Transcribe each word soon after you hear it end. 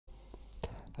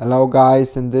Hello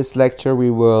guys, in this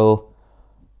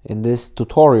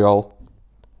tutorial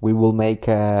we will make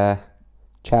a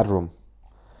chat room.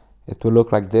 It will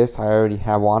look like this. I already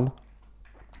have one.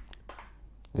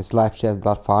 It's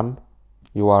livechat.fun.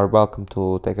 You are welcome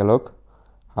to take a look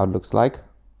how it looks like.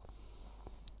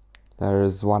 There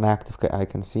is one active I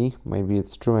can see. Maybe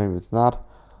it's true, maybe it's not.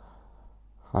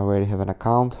 I already have an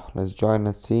account. Let's join,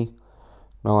 let's see.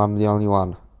 No, I'm the only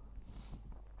one.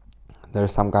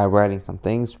 There's some guy writing some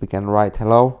things. We can write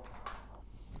hello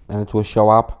and it will show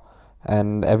up,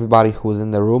 and everybody who's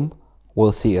in the room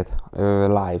will see it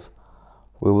live.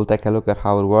 We will take a look at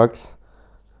how it works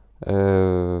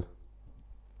in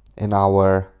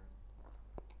our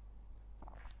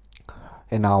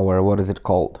what is it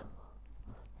called,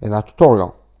 in our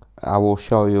tutorial. I will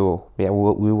show you. We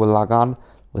will log on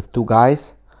with two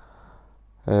guys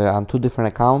on two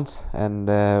different accounts, and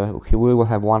we will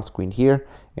have one screen here,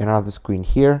 another screen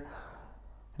here,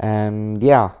 and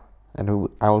yeah, and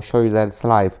I will show you that it's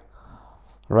live.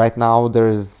 Right now there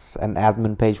is an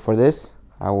admin page for this.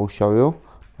 I will show you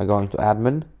by going to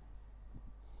admin.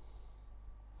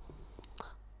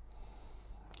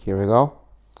 Here we go.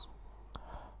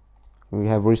 We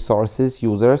have resources,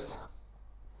 users.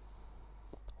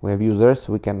 We have users.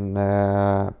 We can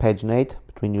paginate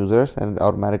between users and it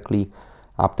automatically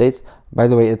updates. By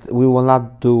the way, we will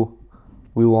not do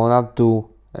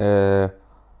the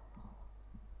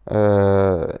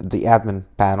admin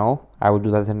panel. I will do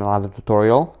that in another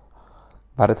tutorial,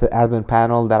 but it's an admin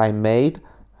panel that I made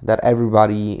that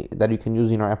you can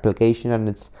use in your application, and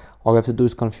it's all you have to do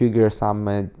is configure some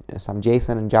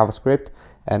JSON and JavaScript,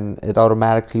 and it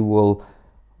automatically will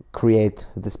create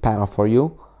this panel for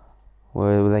you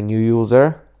with a new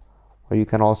user, where you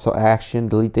can also action,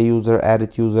 delete the user,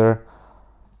 edit user,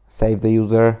 save the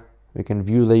user. We can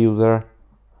view the user,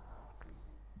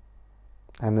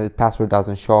 and the password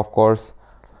doesn't show, of course.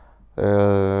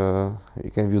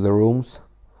 You can view the rooms,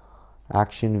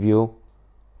 action, view.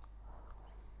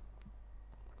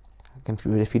 I can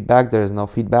view the feedback. There is no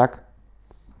feedback.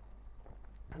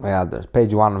 Yeah, there's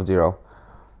page 1 of 0.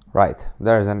 Right,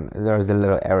 there is a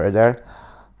little error there,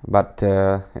 but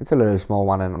it's a little small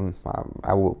one, and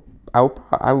I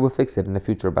will fix it in the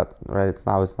future. But right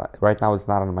now it's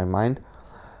not on my mind.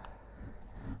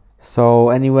 So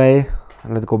anyway,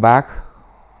 let's go back.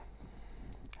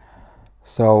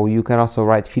 So you can also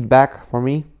write feedback for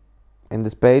me in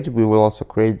this page. We will also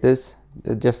create this.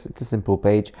 It's a simple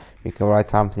page. You can write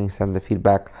something, send the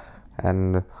feedback,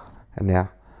 and yeah.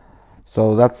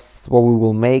 So that's what we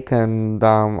will make, and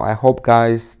I hope,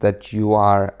 guys, that you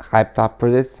are hyped up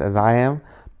for this as I am,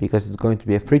 because it's going to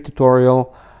be a free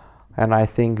tutorial, and I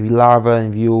think Laravel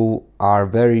and Vue are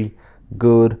very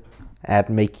good at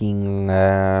making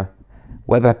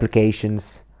web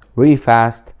applications really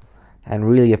fast and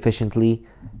really efficiently,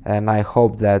 and I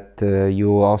hope that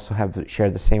you also have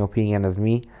shared the same opinion as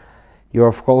me. You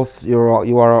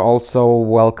are also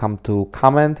welcome to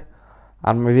comment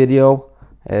on my video.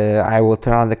 I will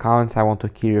turn on the comments. I want to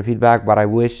hear your feedback, but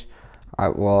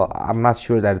I'm not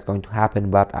sure that it's going to happen,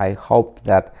 but I hope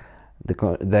that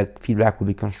the feedback will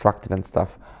be constructive and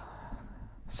stuff.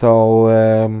 So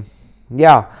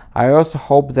yeah, I also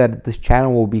hope that this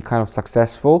channel will be kind of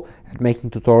successful at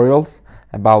making tutorials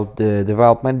about the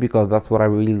development, because that's what I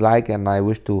really like, and I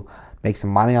wish to make some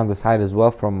money on the side as well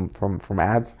from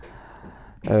ads,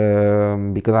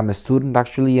 because I'm a student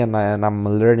actually, and I'm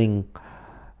learning,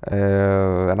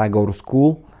 and I go to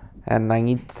school, and I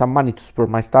need some money to support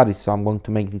my studies, so I'm going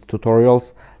to make these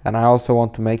tutorials. And I also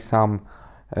want to make some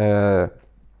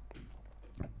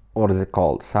what is it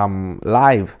called, some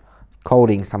live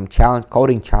coding, some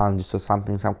coding challenges or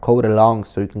something, some code along,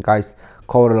 so you can guys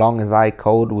code along as I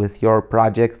code with your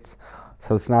projects,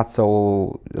 so it's not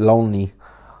so lonely.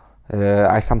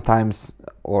 I sometimes,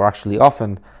 or actually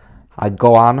often, I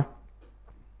go on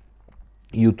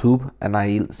YouTube and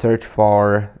I search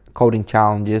for coding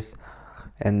challenges,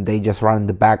 and they just run in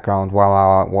the background while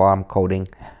I'm coding,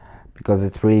 because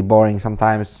it's really boring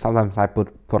sometimes. I put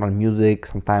on music,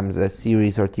 sometimes a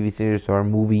series or TV series or a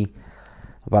movie,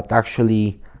 but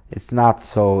actually it's not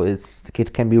so.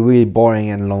 It can be really boring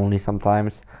and lonely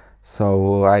sometimes,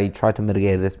 so I try to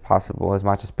mitigate this as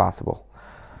much as possible.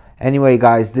 Anyway,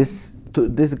 guys, this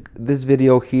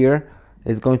video here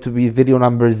is going to be video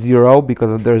number 0,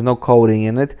 because there's no coding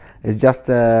in it. It's just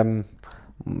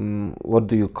what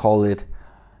do you call it,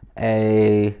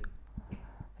 a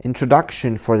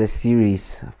introduction for the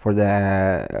series, for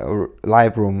the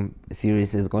live room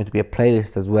series. Is going to be a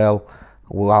playlist as well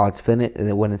while it's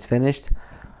when it's finished,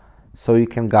 so you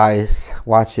can guys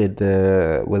watch it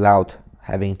without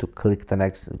having to click the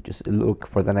next, just look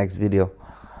for the next video.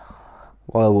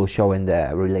 well, it will show in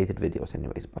the related videos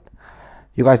anyways, but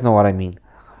you guys know what I mean.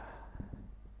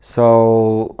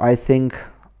 So I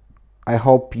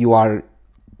hope you are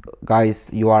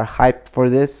hyped for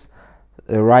this.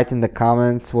 Write in the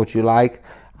comments what you like.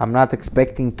 I'm not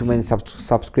expecting too many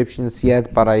subscriptions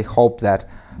yet, but I hope that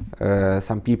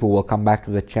some people will come back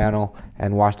to the channel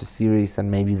and watch the series,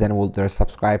 and maybe then they'll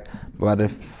subscribe.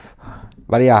 But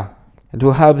yeah, it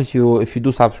will help if you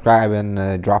do subscribe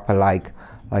and drop a like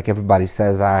everybody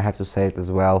says. I have to say it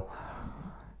as well.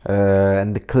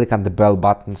 And click on the bell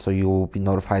button so you will be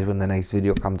notified when the next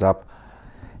video comes up.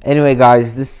 Anyway,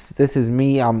 guys, this is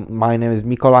me. My name is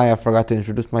Mikołaj. I forgot to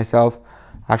introduce myself.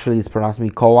 Actually, it's pronounced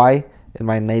Mikołaj in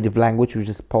my native language, which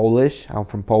is Polish. I'm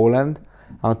from Poland.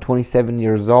 I'm 27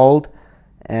 years old,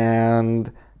 and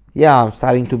yeah, I'm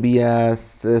starting to be a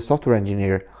software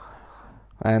engineer.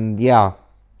 And yeah,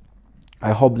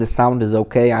 I hope the sound is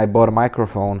okay. I bought a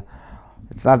microphone.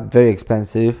 It's not very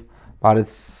expensive, but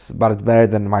it's better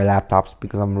than my laptops,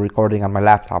 because I'm recording on my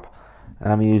laptop,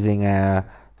 and I'm using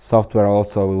software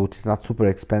also, which is not super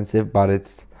expensive, but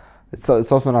it's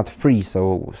also not free.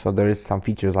 So there is some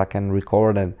features I can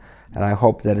record, and I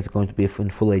hope that it's going to be in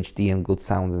full HD and good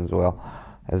sound as well.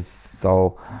 I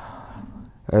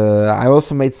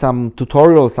also made some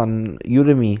tutorials on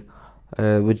Udemy,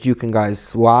 which you can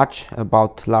guys watch,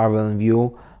 about Laravel and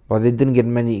Vue, but they didn't get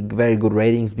many very good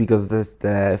ratings because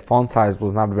the font size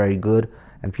was not very good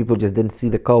and people just didn't see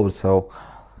the code. So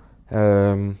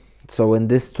in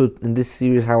this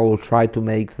series I will try to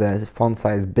make the font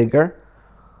size bigger,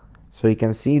 so you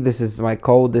can see this is my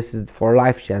code. This is for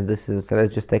live chat. So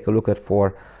let's just take a look at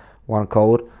for one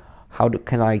code. How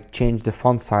can I change the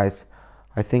font size?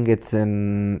 I think it's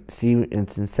in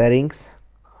settings,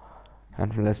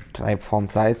 and let's type font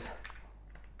size.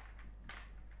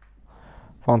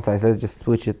 Let's just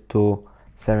switch it to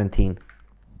 17.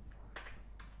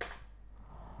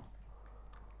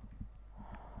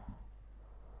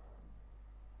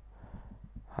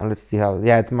 And let's see how,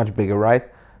 yeah, it's much bigger, right?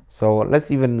 So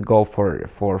let's even go for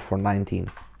 19.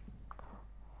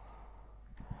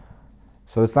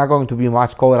 So it's not going to be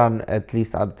much code on, at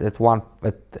least at one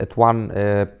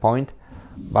point,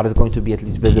 but it's going to be at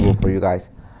least visible for you guys.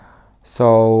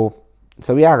 So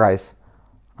yeah, guys,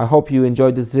 I hope you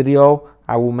enjoyed this video.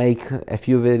 I will make a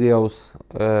few videos,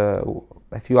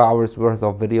 a few hours worth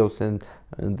of videos in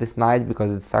this night,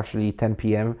 because it's actually 10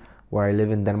 p.m. where I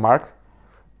live in Denmark.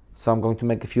 So I'm going to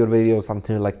make a few videos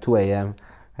until like 2 a.m.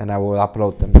 and I will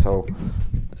upload them, so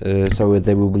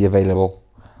they will be available.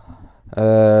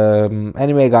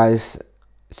 Anyway, guys,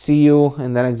 see you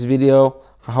in the next video.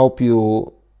 I hope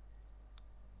you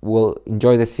will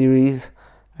enjoy the series,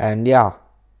 and yeah,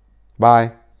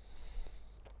 bye.